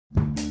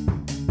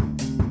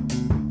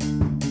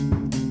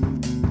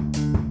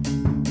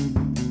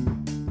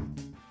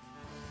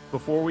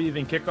before we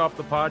even kick off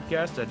the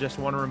podcast, I just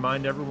want to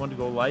remind everyone to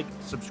go like,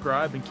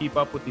 subscribe, and keep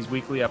up with these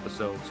weekly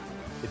episodes.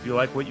 If you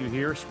like what you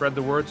hear, spread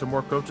the word so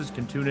more coaches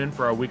can tune in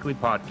for our weekly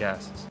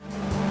podcasts.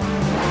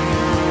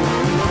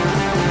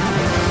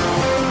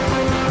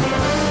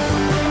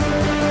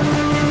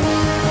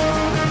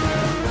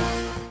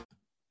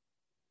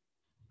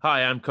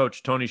 Hi, I'm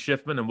Coach Tony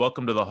Schiffman, and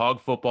welcome to the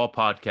Hog Football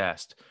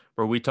Podcast,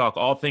 where we talk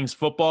all things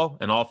football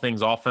and all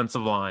things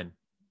offensive line.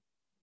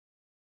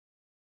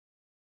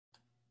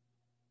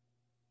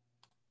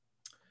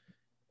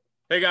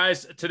 Hey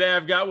guys, today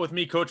I've got with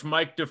me Coach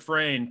Mike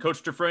DuFrane.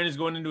 Coach DuFrane is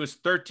going into his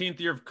 13th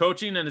year of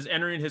coaching and is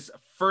entering his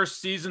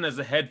first season as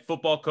a head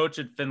football coach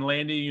at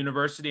Finlandia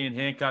University in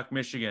Hancock,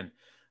 Michigan.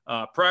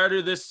 Prior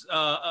to this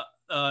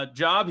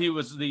job, he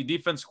was the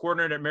defense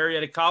coordinator at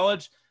Marietta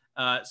College,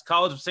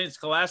 College of St.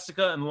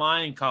 Scholastica, and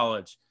Lyon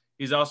College.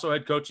 He's also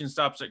had coaching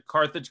stops at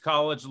Carthage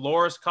College,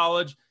 Loras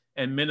College,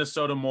 and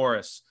Minnesota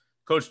Morris.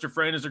 Coach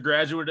DuFrane is a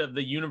graduate of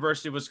the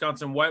University of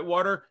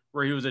Wisconsin-Whitewater,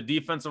 where he was a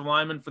defensive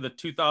lineman for the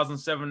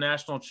 2007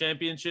 National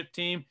Championship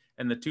team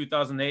and the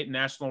 2008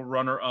 National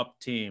Runner-Up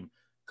team.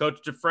 Coach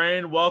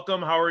DuFrane,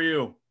 welcome. How are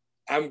you?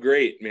 I'm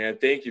great, man.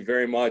 Thank you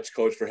very much,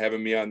 Coach, for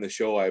having me on the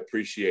show. I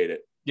appreciate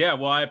it. Yeah,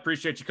 well, I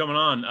appreciate you coming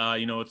on.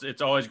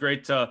 It's always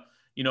great to,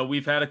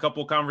 we've had a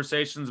couple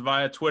conversations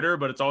via Twitter,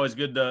 but it's always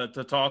good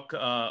to talk,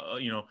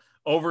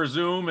 over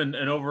Zoom and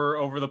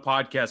over the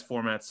podcast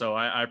format. So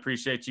I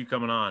appreciate you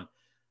coming on.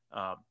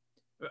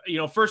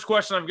 First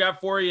question I've got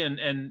for you,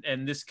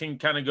 and this can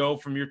kind of go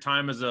from your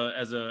time as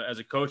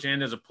a coach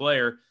and as a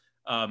player.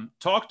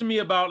 Talk to me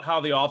about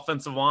how the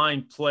offensive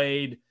line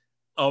played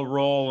a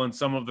role in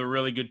some of the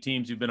really good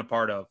teams you've been a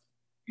part of.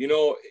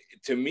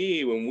 To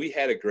me, when we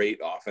had a great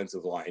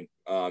offensive line,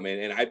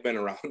 and I've been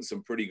around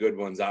some pretty good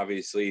ones,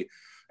 obviously.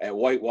 At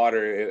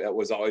Whitewater, it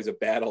was always a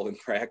battle in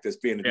practice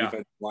being a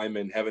defensive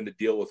lineman, having to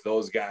deal with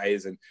those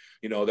guys. And,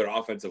 their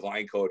offensive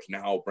line coach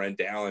now, Brent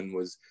Allen,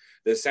 was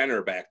the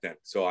center back then.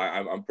 So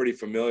I'm pretty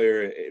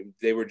familiar.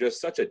 They were just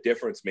such a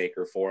difference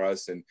maker for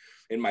us. And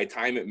in my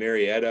time at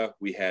Marietta,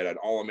 we had an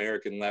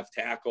All-American left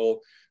tackle.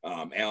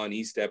 Alan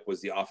Estep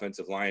was the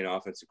offensive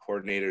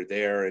coordinator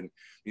there. And,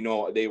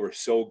 they were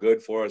so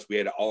good for us. We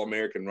had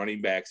All-American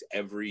running backs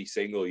every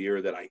single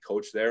year that I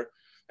coached there.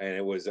 And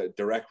it was a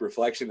direct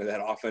reflection of that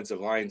offensive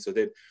line. So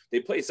they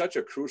play such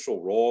a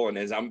crucial role. And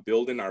as I'm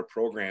building our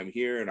program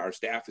here and our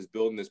staff is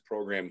building this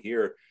program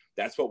here,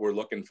 that's what we're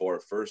looking for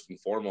first and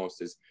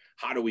foremost is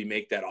how do we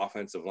make that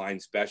offensive line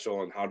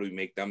special and how do we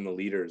make them the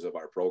leaders of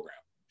our program?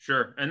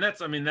 Sure. And that's,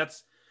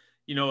 as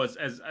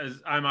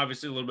I'm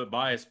obviously a little bit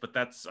biased, but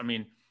that's,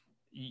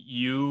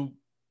 you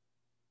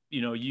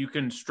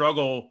can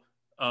struggle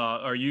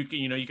or you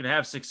can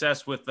have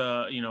success with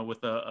a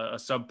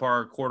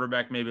subpar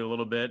quarterback, maybe a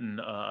little bit, and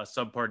a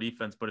subpar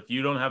defense. But if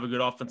you don't have a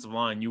good offensive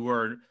line, you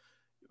are,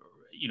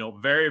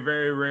 very,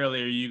 very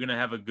rarely are you going to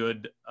have a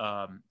good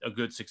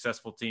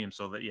successful team.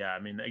 So that,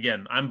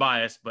 again, I'm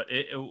biased, but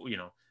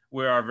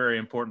we are a very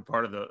important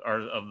part of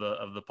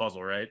the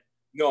puzzle, right?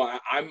 No,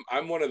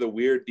 I'm one of the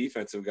weird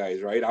defensive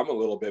guys, right? I'm a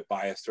little bit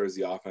biased towards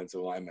the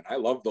offensive linemen. I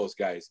love those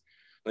guys.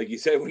 Like you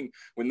said,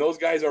 when those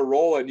guys are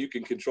rolling, you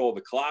can control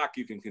the clock,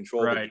 you can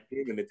control the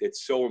team, and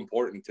it's so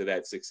important to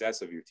that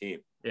success of your team.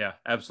 Yeah,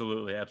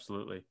 absolutely,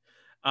 absolutely.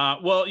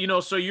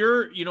 So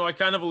you're, I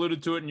kind of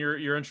alluded to it in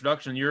your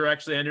introduction. You're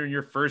actually entering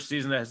your first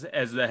season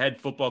as the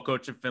head football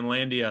coach at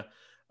Finlandia.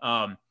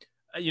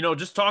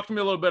 Just talk to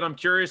me a little bit. I'm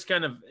curious,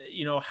 kind of,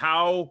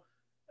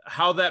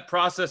 how that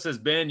process has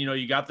been.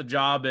 You got the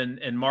job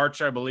in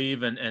March, I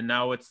believe, and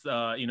now it's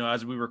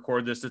as we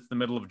record this, it's the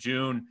middle of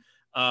June.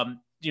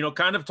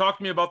 Kind of talk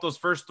to me about those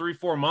first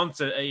 3-4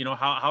 months,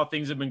 how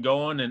things have been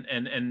going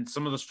and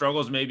some of the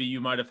struggles maybe you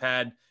might've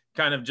had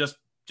kind of just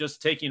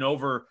taking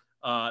over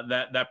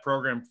that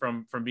program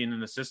from being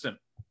an assistant.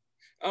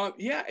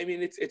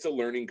 It's a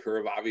learning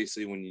curve,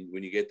 obviously, when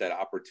you get that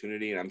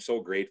opportunity. And I'm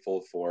so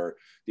grateful for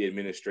the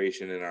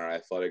administration and our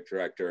athletic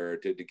director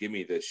to give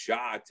me this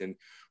shot. And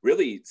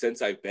really,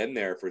 since I've been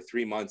there for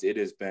 3 months, it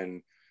has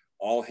been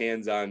all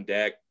hands on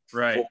deck,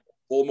 right?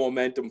 Full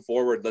momentum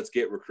forward. Let's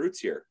get recruits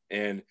here.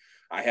 And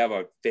I have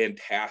a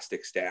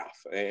fantastic staff,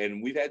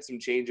 and we've had some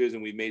changes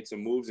and we've made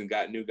some moves and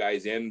got new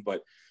guys in,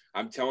 but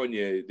I'm telling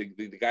you,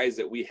 the guys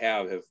that we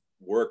have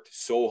worked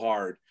so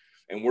hard,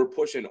 and we're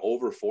pushing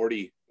over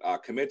 40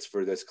 commits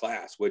for this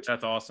class, which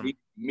that's awesome.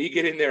 Me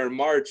getting there in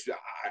March,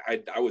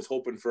 I was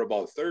hoping for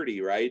about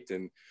 30, right?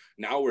 And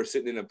now we're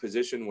sitting in a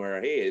position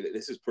where, hey,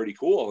 this is pretty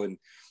cool. And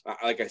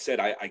like I said,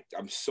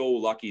 I'm so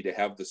lucky to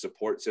have the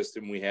support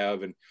system we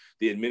have, and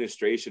the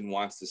administration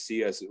wants to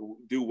see us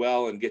do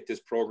well and get this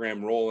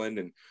program rolling.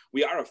 And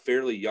we are a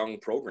fairly young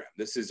program.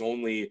 This is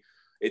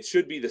it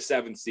should be the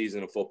 7th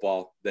season of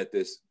football that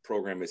this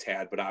program has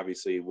had, but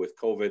obviously with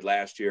COVID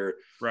last year,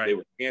 They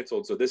were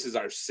canceled. So this is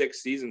our 6th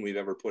season we've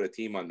ever put a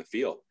team on the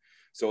field.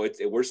 So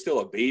we're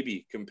still a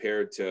baby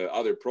compared to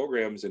other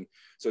programs. And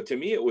so to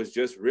me, it was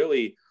just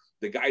really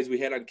the guys we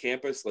had on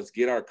campus, let's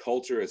get our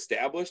culture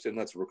established and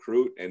let's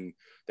recruit. And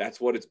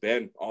that's what it's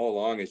been all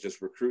along, is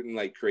just recruiting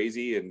like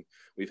crazy. And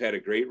we've had a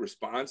great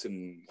response,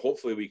 and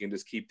hopefully we can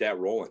just keep that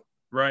rolling.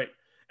 Right.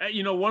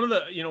 One of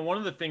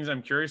the things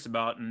I'm curious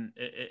about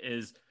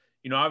is,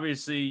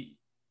 obviously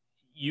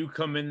you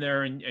come in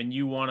there and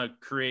you want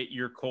to create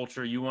your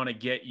culture. You want to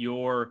get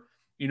your,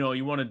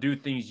 you want to do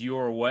things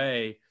your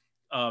way.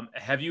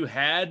 Have you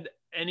had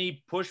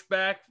any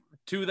pushback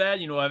to that?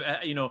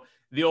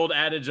 The old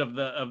adage of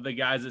the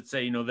guys that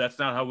say, that's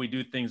not how we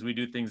do things. We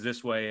do things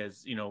this way,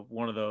 is,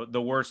 one of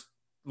the worst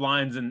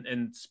lines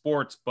in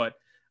sports. But,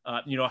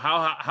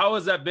 how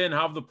has that been?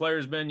 How have the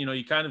players been?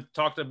 You kind of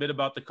talked a bit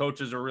about the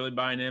coaches are really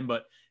buying in,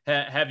 but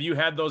have you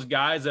had those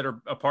guys that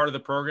are a part of the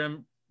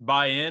program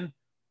buy in?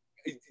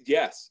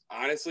 Yes,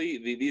 honestly,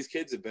 these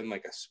kids have been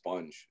like a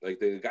sponge. Like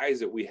the guys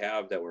that we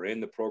have that were in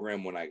the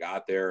program when I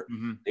got there,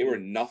 they were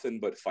nothing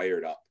but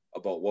fired up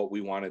about what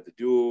we wanted to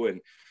do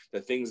and the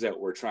things that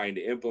we're trying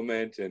to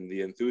implement and the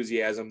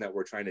enthusiasm that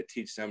we're trying to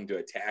teach them to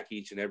attack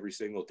each and every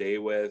single day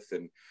with.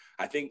 And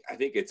I think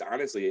it's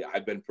honestly,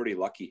 I've been pretty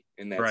lucky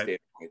in that standpoint.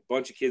 A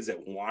bunch of kids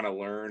that want to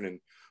learn and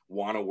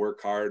want to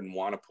work hard and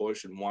want to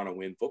push and want to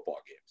win football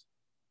games.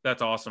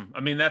 That's awesome.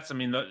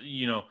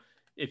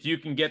 If you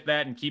can get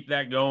that and keep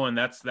that going,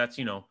 that's, as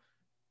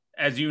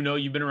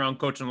you've been around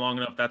coaching long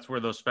enough, that's where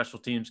those special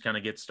teams kind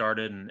of get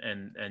started.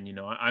 And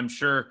I'm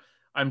sure,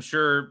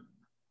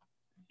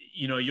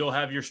 you'll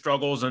have your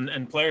struggles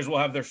and players will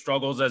have their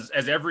struggles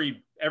as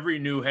every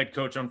new head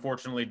coach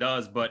unfortunately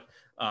does. But,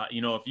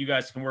 if you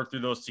guys can work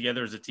through those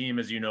together as a team,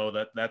 as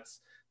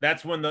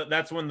that's when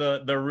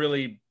the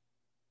really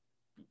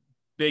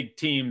big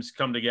teams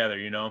come together,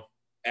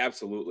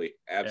 Absolutely.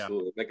 Yeah.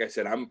 Like I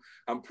said,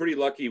 I'm pretty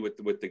lucky with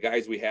the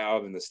guys we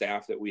have and the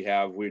staff that we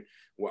have.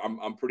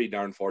 I'm pretty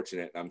darn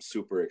fortunate. I'm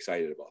super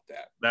excited about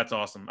that. That's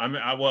awesome.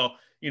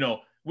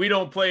 We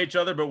don't play each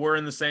other, but we're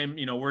in the same,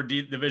 we're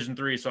Division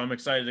III. So I'm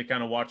excited to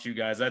kind of watch you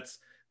guys. That's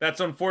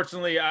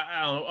unfortunately,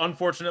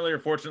 unfortunately or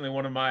fortunately,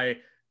 one of my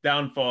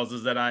downfalls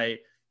is that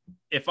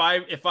if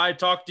I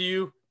talk to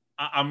you,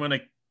 I'm going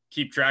to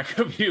keep track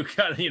of you.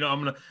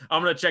 I'm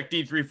gonna check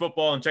D3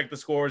 football and check the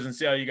scores and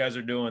see how you guys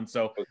are doing.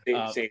 So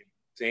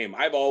same.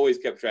 I've always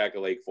kept track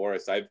of Lake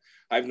Forest.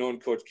 I've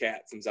known Coach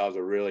Cat since I was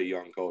a really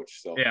young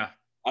coach. So yeah,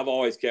 I've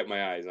always kept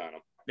my eyes on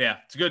him. Yeah,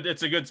 it's good.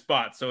 It's a good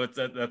spot. So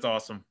that's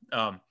awesome.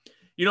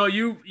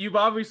 You've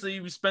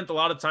obviously spent a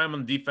lot of time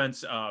on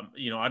defense. I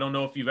don't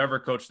know if you've ever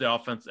coached the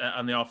offense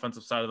on the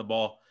offensive side of the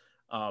ball,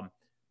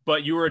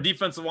 but you were a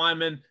defensive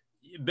lineman,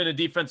 been a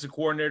defensive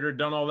coordinator,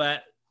 done all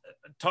that.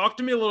 Talk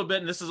to me a little bit,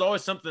 and this is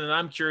always something that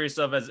I'm curious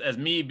of as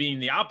me being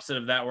the opposite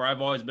of that, where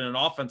I've always been an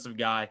offensive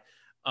guy.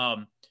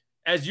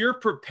 As you're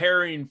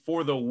preparing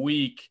for the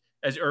week,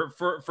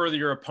 for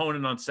your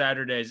opponent on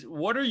Saturdays,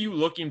 what are you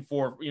looking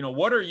for?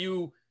 What are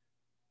you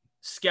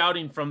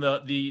scouting from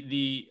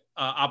the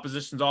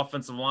opposition's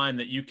offensive line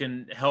that you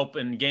can help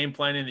in game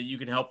planning, that you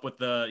can help with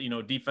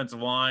the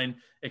defensive line,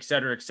 et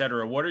cetera, et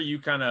cetera? What are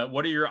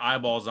your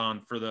eyeballs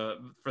on for the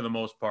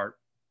most part?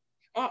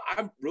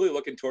 I'm really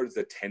looking towards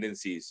the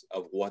tendencies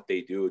of what they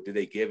do. Do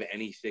they give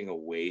anything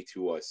away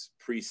to us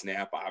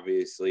pre-snap?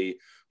 Obviously,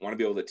 want to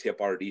be able to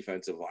tip our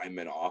defensive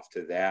linemen off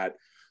to that.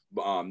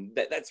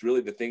 That's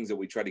really the things that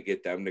we try to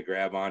get them to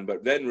grab on.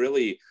 But then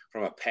really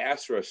from a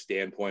pass rush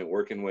standpoint,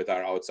 working with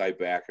our outside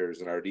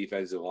backers and our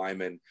defensive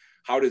linemen,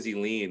 how does he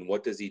lean?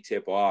 What does he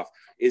tip off?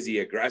 Is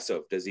he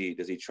aggressive? Does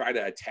he try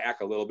to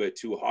attack a little bit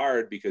too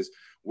hard? Because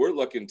we're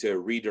looking to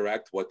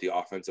redirect what the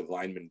offensive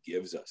lineman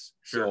gives us.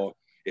 Sure. So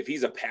if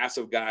he's a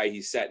passive guy,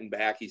 he's setting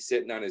back, he's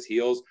sitting on his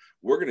heels,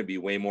 we're going to be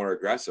way more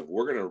aggressive.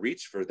 We're going to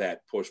reach for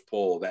that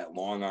push-pull, that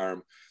long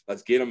arm.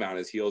 Let's get him on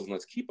his heels and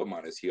let's keep him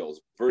on his heels.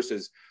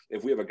 Versus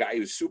if we have a guy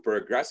who's super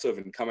aggressive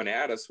and coming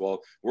at us, well,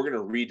 we're going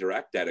to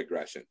redirect that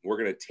aggression. We're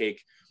going to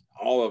take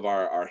all of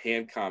our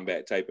hand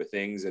combat type of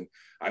things. And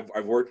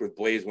I've worked with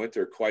Blaze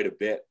Winter quite a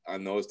bit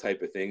on those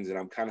type of things. And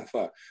I'm kind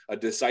of a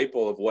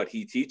disciple of what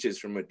he teaches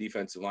from a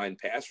defensive line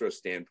pass rush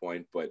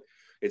standpoint. But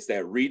it's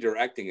that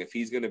redirecting. If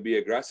he's going to be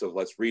aggressive,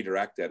 let's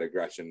redirect that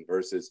aggression,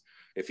 versus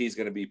if he's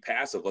going to be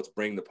passive, let's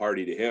bring the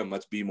party to him.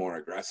 Let's be more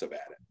aggressive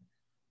at it.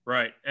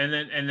 Right. And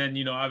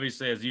then,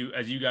 obviously as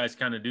you guys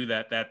kind of do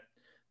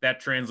that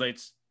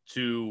translates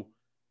to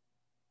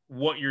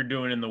what you're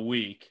doing in the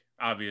week,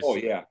 obviously. Oh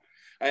yeah.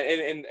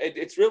 And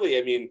it's really,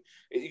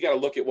 you got to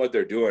look at what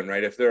they're doing,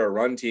 right? If they're a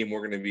run team, we're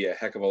going to be a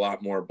heck of a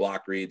lot more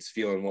block reads,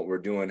 feeling what we're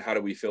doing. How do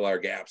we fill our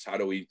gaps? How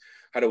do we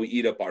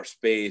eat up our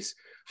space?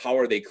 How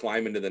are they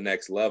climbing to the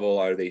next level?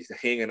 Are they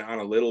hanging on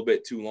a little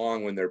bit too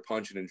long when they're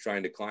punching and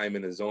trying to climb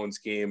in a zone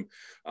scheme?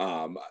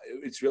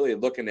 It's really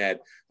looking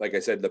at, like I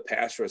said, the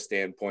pass rush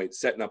standpoint,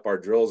 setting up our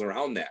drills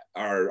around that.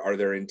 Are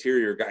their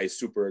interior guys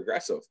super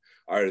aggressive?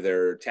 Are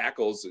there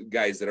tackles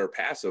guys that are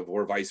passive,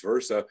 or vice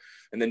versa?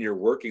 And then you're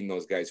working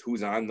those guys.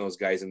 Who's on those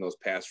guys in those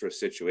pass rush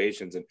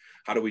situations? And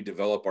how do we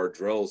develop our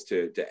drills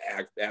to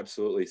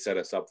absolutely set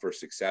us up for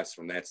success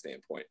from that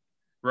standpoint?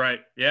 Right.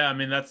 Yeah.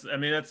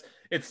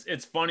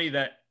 It's funny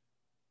that,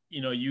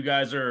 you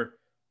guys are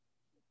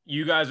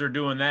you guys are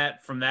doing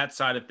that from that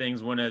side of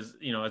things, when, as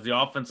you know, as the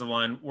offensive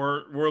line,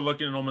 we're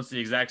looking at almost the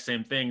exact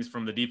same things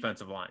from the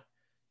defensive line.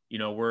 You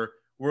know,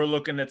 we're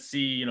looking at see,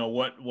 you know,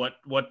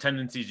 what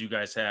tendencies you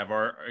guys have.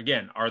 Are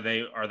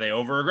they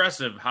over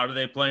aggressive? How do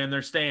they play in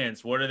their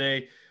stance? Where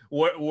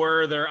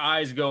their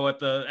eyes go at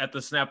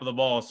the snap of the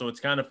ball? So it's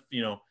kind of,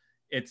 you know,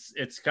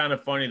 it's kind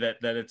of funny that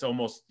it's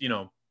almost, you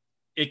know,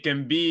 it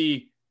can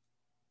be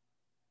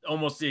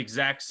almost the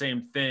exact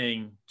same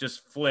thing,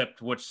 just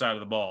flipped which side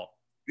of the ball.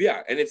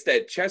 Yeah, and it's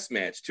that chess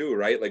match too,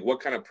 right? Like,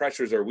 what kind of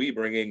pressures are we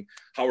bringing?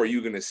 How are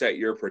you going to set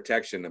your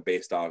protection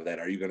based off of that?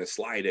 Are you going to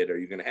slide it? Are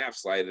you going to half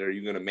slide it? Are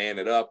you going to man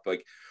it up?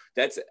 Like,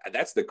 that's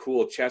the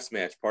cool chess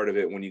match part of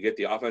it. When you get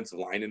the offensive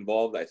line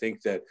involved, I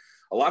think that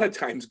a lot of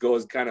times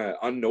goes kind of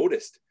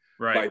unnoticed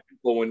by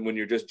people when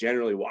you're just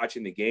generally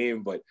watching the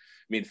game. But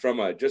I mean,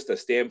 from just a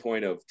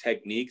standpoint of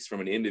techniques,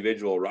 from an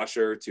individual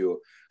rusher to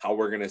how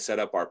we're going to set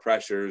up our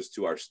pressures,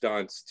 to our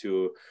stunts,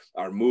 to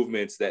our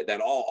movements,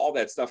 that all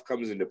that stuff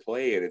comes into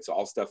play. And it's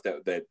all stuff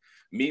that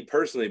me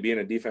personally, being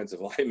a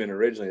defensive lineman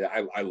originally,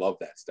 I love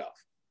that stuff.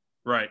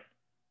 Right.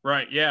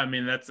 Yeah. I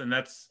mean, that's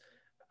the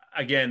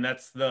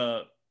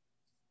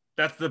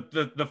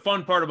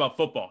fun part about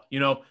football.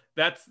 You know,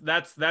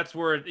 that's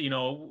where, you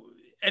know,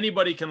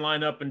 anybody can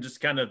line up and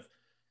just kind of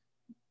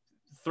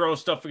throw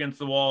stuff against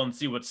the wall and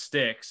see what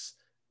sticks.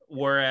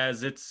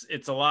 Whereas it's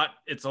a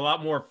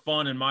lot more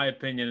fun, in my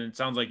opinion, and it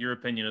sounds like your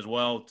opinion as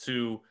well,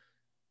 to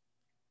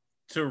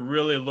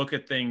really look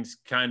at things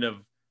kind of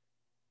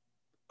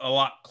a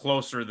lot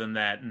closer than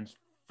that and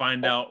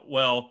find out,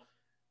 well,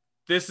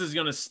 this is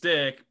going to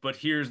stick, but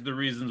here's the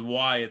reasons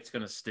why it's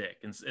going to stick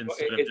instead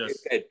of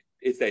just.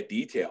 It's that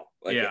detail.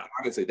 Like, yeah.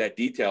 Honestly, that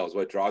detail is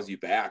what draws you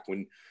back.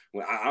 When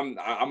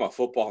I'm a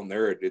football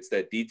nerd, it's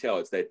that detail.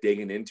 It's that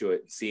digging into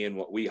it and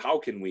seeing how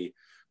can we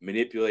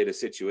manipulate a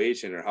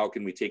situation, or how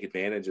can we take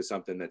advantage of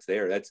something that's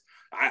there. That's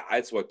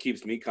what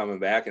keeps me coming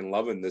back and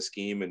loving the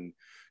scheme and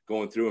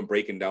going through and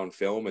breaking down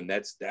film. And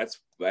that's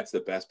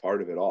the best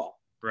part of it all.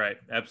 Right.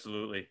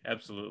 Absolutely.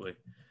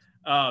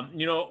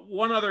 You know,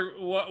 one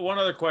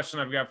other question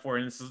I've got for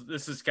you, and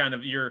this is kind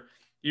of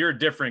you're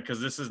different,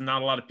 because this is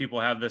not a lot of people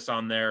have this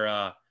on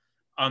their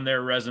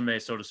resume,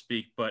 so to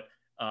speak. But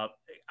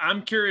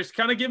I'm curious,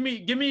 kind of give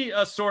me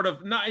a sort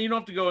of, not, you don't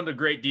have to go into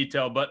great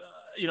detail, but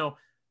you know,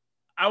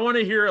 I want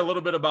to hear a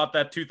little bit about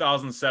that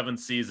 2007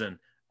 season.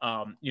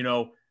 You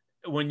know,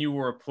 when you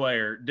were a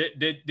player,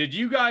 did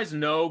you guys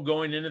know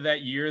going into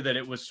that year that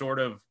it was sort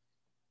of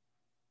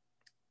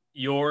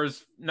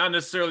yours, not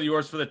necessarily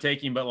yours for the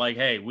taking, but like,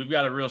 hey, we've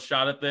got a real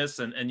shot at this?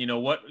 And you know,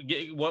 what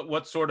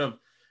was sort of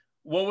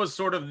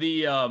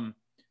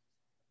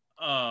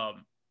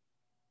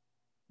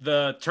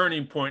the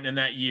turning point in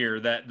that year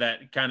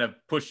that kind of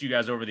pushed you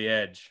guys over the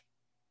edge?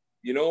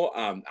 You know,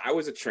 I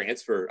was a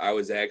transfer. I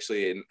was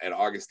actually at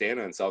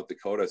Augustana in South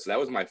Dakota. So that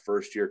was my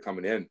first year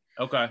coming in.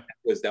 Okay.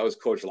 That was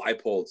Coach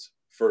Leipold's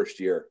first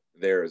year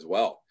there as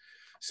well.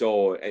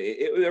 So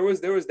there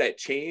was that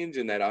change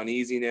and that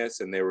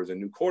uneasiness, and there was a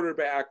new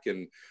quarterback,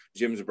 and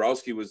Jim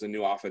Zabrowski was the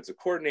new offensive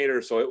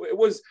coordinator. So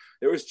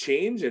there was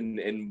change,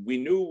 and we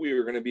knew we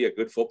were going to be a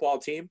good football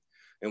team,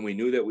 and we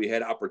knew that we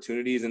had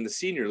opportunities. And the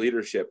senior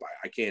leadership,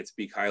 I can't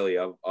speak highly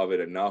of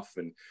it enough.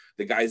 And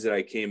the guys that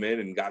I came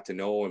in and got to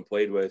know and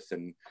played with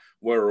and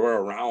were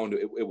around,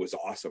 it was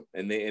awesome.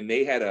 And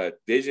they had a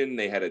vision,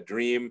 they had a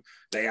dream.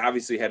 They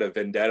obviously had a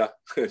vendetta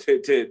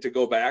to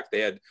go back.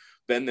 They had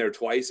been there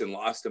twice and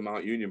lost to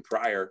Mount Union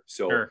prior.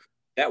 So sure.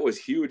 That was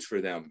huge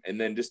for them.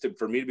 And then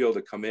for me to be able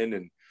to come in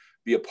and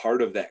be a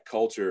part of that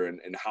culture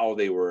and how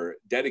they were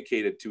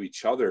dedicated to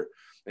each other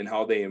and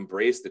how they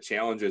embraced the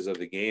challenges of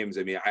the games.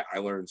 I mean, I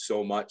learned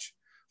so much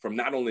from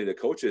not only the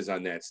coaches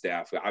on that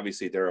staff.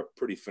 Obviously, they're a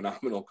pretty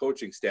phenomenal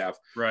coaching staff,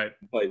 right?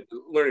 But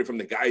learning from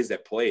the guys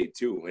that played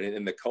too,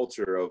 and the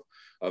culture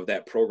of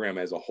that program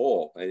as a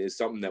whole, is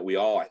something that we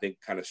all, I think,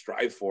 kind of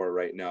strive for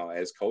right now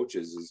as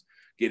coaches, is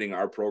getting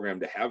our program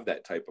to have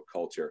that type of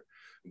culture.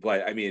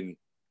 But I mean,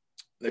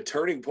 the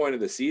turning point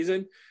of the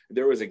season,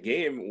 there was a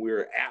game, we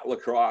were at La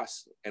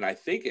Crosse, and I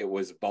think it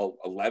was about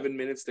 11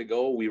 minutes to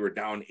go. We were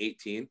down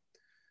 18,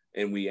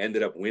 and we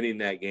ended up winning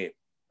that game.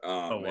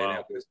 Oh, wow.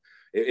 And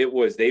it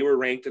was, they were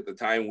ranked at the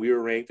time, we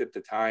were ranked at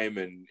the time,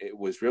 and it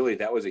was really,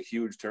 that was a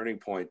huge turning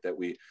point that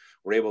we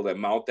were able to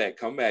mount that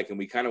comeback, and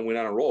we kind of went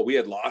on a roll. We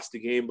had lost the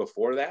game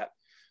before that,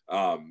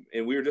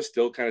 and we were just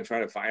still kind of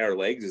trying to find our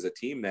legs as a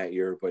team that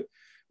year. But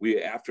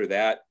after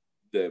that,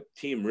 the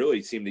team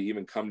really seemed to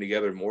even come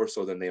together more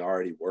so than they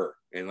already were.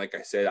 And like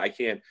I said, I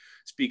can't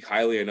speak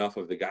highly enough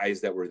of the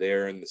guys that were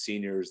there and the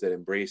seniors that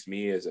embraced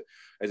me as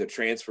a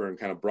transfer and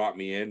kind of brought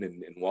me in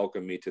and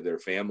welcomed me to their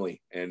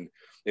family. And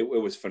it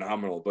was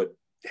phenomenal. But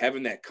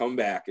having that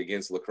comeback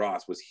against La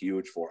Crosse was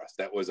huge for us.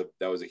 That was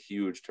a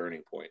huge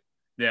turning point.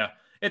 Yeah.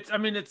 It's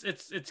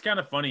kind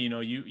of funny, you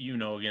know,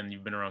 again,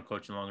 you've been around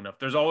coaching long enough.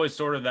 There's always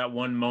sort of that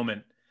one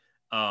moment,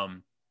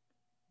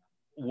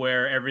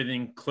 where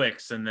everything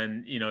clicks, and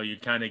then, you know, you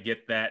kind of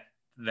get that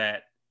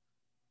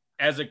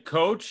as a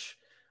coach,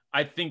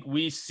 I think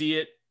we see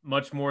it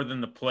much more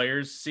than the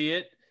players see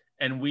it.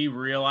 and we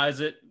realize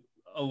it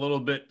a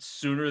little bit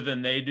sooner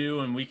than they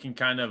do. And we can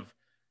kind of,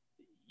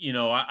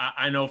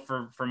 I know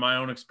for my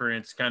own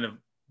experience, kind of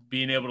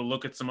being able to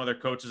look at some other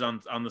coaches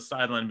on the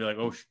sideline and be like,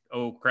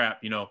 oh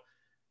crap,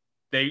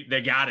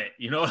 they got it,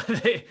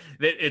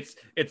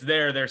 it's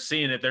there, they're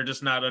seeing it. They're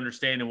just not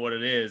understanding what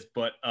it is.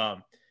 But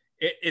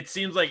it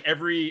seems like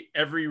every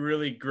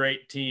really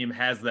great team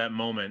has that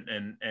moment.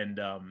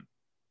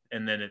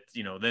 And then it's,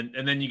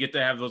 then you get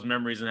to have those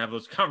memories and have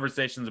those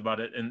conversations about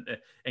it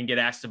and get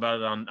asked about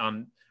it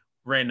on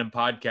random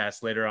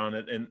podcasts later on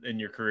in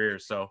your career.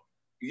 So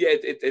yeah,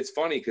 it's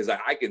funny because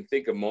I can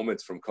think of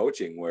moments from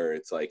coaching where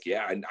it's like,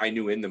 yeah, I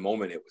knew in the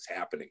moment it was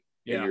happening.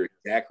 Yeah, and you're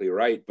exactly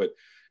right. But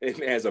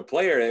as a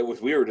player,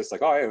 we were just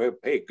like, oh,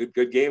 hey,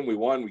 good game, we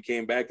won, we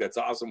came back, that's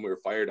awesome, we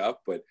were fired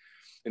up. But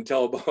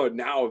until about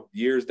now,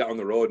 years down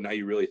the road, now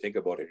you really think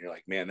about it, and you're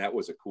like, man, that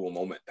was a cool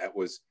moment. That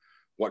was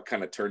what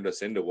kind of turned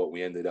us into what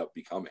we ended up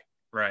becoming.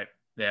 Right.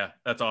 Yeah,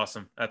 that's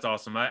awesome. That's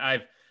awesome.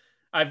 I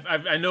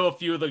know a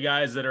few of the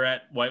guys that are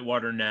at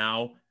Whitewater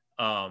now.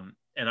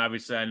 And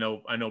obviously I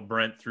know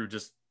Brent through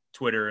just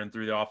Twitter and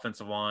through the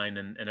offensive line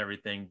and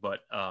everything.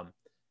 But,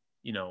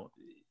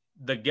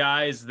 the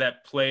guys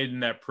that played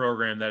in that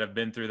program, that have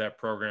been through that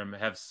program,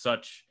 have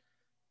such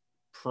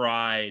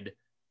pride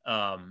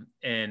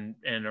and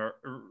are,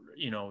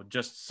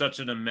 just such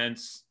an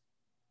immense,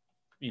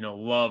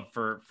 love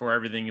for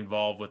everything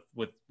involved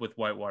with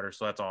Whitewater.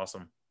 So that's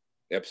awesome.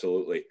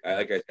 Absolutely.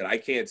 Like I said, I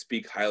can't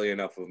speak highly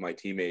enough of my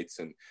teammates.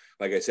 And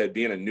like I said,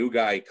 being a new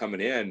guy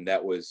coming in,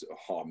 that was,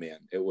 oh man,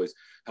 it was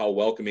how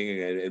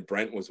welcoming. And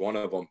Brent was one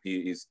of them.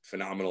 He's a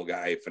phenomenal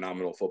guy,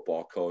 phenomenal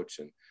football coach.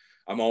 And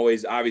I'm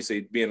always,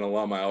 obviously being an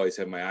alum, I always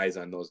have my eyes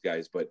on those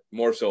guys, but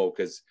more so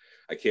because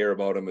I care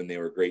about them and they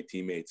were great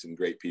teammates and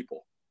great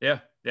people. Yeah.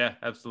 Yeah,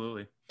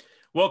 absolutely.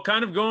 Well,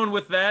 kind of going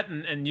with that,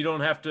 and you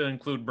don't have to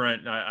include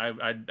Brent.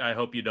 I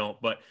hope you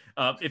don't. But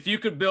if you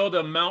could build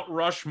a Mount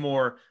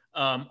Rushmore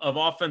of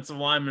offensive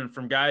linemen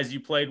from guys you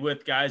played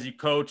with, guys you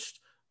coached,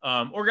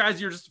 or guys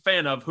you're just a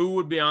fan of, who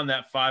would be on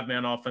that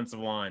 5-man offensive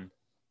line?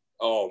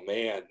 Oh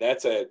man,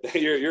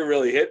 you're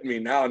really hitting me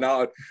now.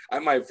 Now I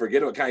might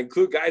forget what kind.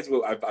 Include guys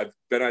I've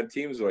been on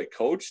teams where I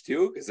coach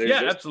too, because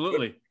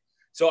absolutely. Good.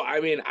 So I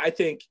mean, I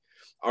think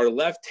our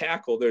left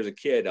tackle, there's a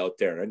kid out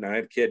there, and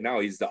a kid now,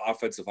 he's the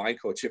offensive line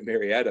coach at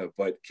Marietta,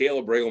 but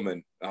Caleb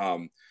Riggleman,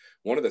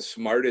 one of the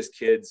smartest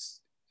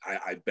kids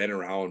I've been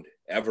around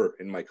ever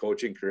in my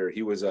coaching career.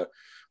 He was a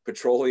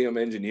petroleum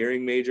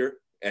engineering major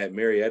at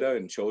Marietta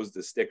and chose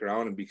to stick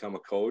around and become a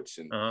coach,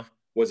 and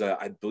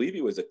I believe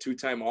he was a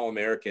 2-time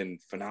All-American,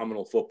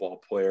 phenomenal football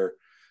player,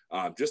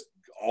 just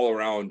all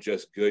around,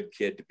 just good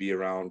kid to be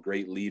around,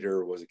 great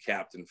leader, was a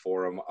captain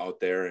for him out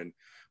there, and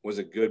was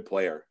a good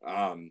player.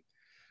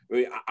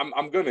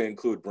 I'm going to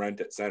include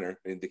Brent at center.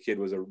 And the kid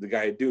was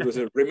dude was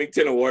a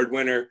Remington Award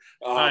winner.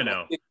 I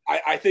know.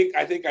 I think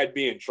I'd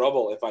be in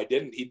trouble if I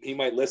didn't. He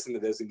might listen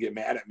to this and get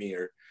mad at me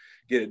or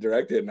get it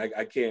directed. And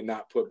I can't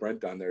not put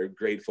Brent on there.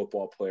 Great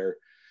football player.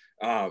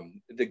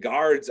 The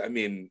guards, I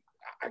mean,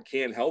 I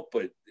can't help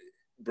but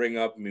bring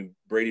up,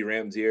 Brady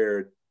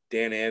Ramsier,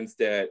 Dan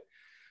Anstedt.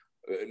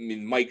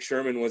 Mike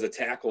Sherman was a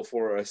tackle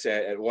for us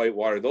at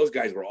Whitewater. Those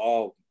guys were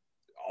all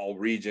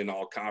region,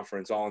 all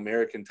conference, all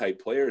American type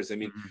players. I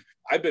mean,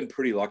 I've been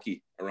pretty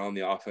lucky around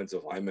the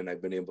offensive linemen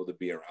I've been able to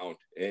be around,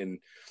 and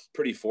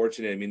pretty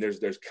fortunate. I mean,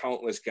 there's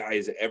countless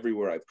guys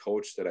everywhere I've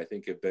coached that I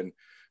think have been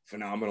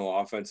phenomenal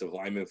offensive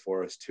linemen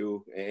for us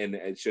too. And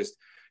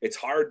it's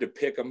hard to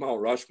pick a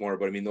Mount Rushmore,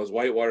 but I mean, those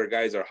Whitewater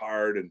guys are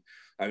hard. And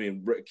I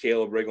mean,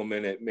 Caleb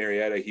Riggleman at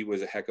Marietta, he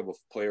was a heck of a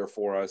player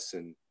for us.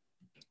 And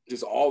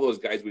just all those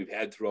guys we've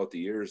had throughout the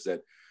years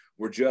that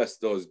were just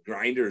those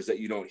grinders that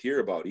you don't hear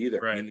about either.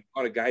 Right. I mean, a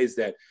lot of guys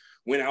that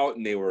went out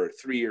and they were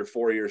 3 or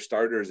 4 year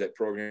starters at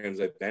programs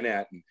I've been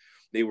at, and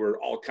they were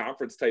all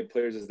conference type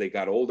players as they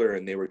got older,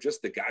 and they were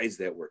just the guys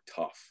that were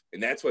tough.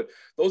 And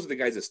those are the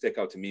guys that stick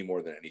out to me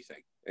more than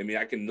anything. I mean,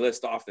 I can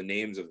list off the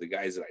names of the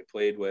guys that I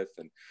played with,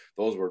 and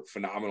those were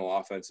phenomenal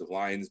offensive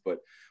lines, but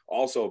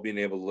also being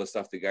able to list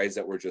off the guys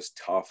that were just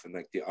tough and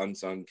like the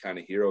unsung kind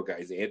of hero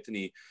guys.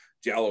 Anthony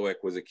Jalowick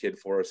was a kid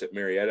for us at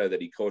Marietta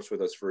that he coached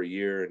with us for a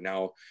year, and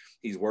now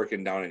he's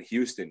working down in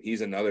Houston.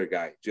 He's another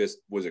guy, just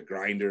was a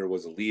grinder,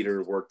 was a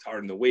leader, worked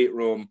hard in the weight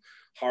room,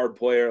 hard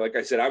player. Like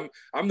I said,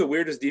 I'm the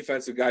weirdest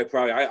defensive guy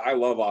probably. I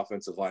love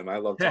offensive linemen. I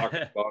love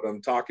talking about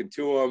them, talking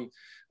to them.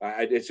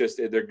 It's just,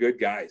 they're good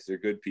guys. They're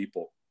good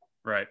people.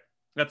 Right.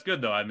 That's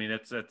good though. I mean,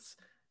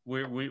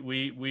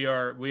 we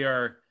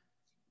are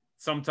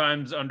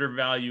sometimes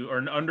undervalued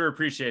or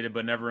underappreciated,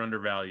 but never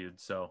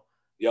undervalued. So,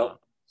 yeah,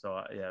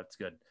 it's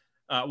good.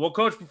 Well,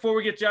 Coach, before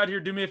we get you out here,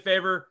 do me a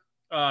favor,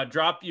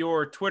 drop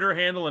your Twitter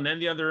handle and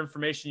any other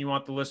information you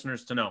want the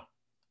listeners to know.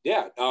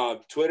 Yeah.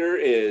 Twitter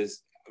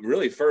is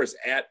really first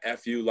at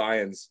FU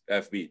Lions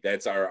FB.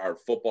 That's our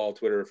football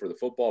Twitter for the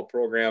football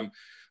program.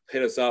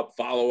 hit us up,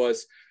 follow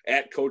us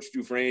at Coach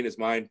DuFrane is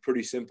mine.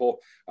 Pretty simple,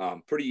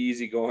 pretty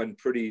easy going,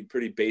 pretty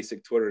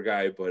basic Twitter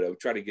guy, but I'll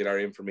try to get our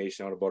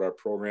information out about our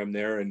program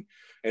there. And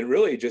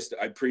really just,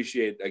 I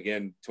appreciate,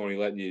 again, Tony,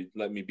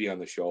 letting me be on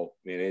the show.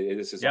 I mean,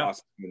 this is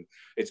awesome. And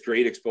it's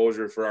great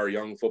exposure for our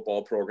young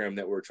football program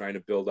that we're trying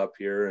to build up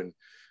here. And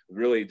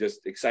really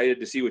just excited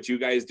to see what you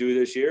guys do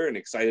this year, and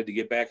excited to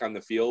get back on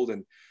the field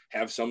and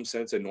have some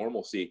sense of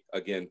normalcy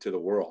again to the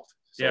world.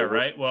 So yeah,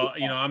 right. Well,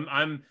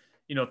 I'm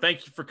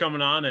thank you for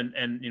coming on,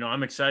 and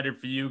I'm excited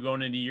for you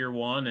going into year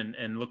one,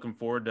 and looking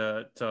forward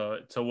to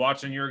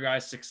watching your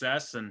guys'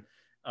 success, and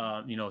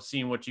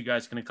seeing what you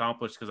guys can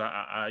accomplish. Because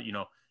I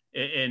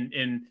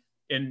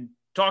in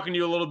talking to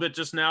you a little bit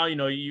just now,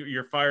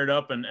 you're fired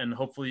up, and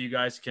hopefully you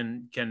guys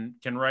can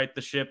right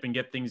the ship and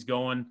get things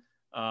going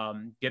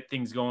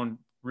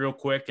real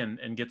quick,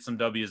 and get some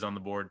W's on the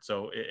board.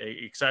 So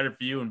excited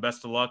for you, and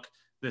best of luck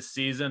this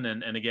season.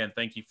 And again,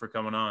 thank you for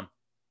coming on.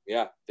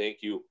 Yeah, thank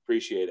you.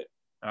 Appreciate it.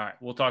 All right.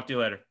 We'll talk to you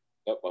later.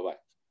 Yep. Bye-bye.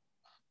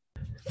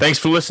 Thanks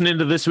for listening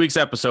to this week's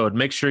episode.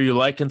 Make sure you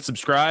like and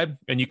subscribe,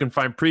 and you can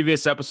find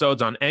previous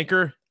episodes on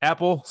Anchor,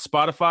 Apple,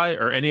 Spotify,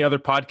 or any other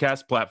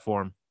podcast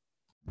platform.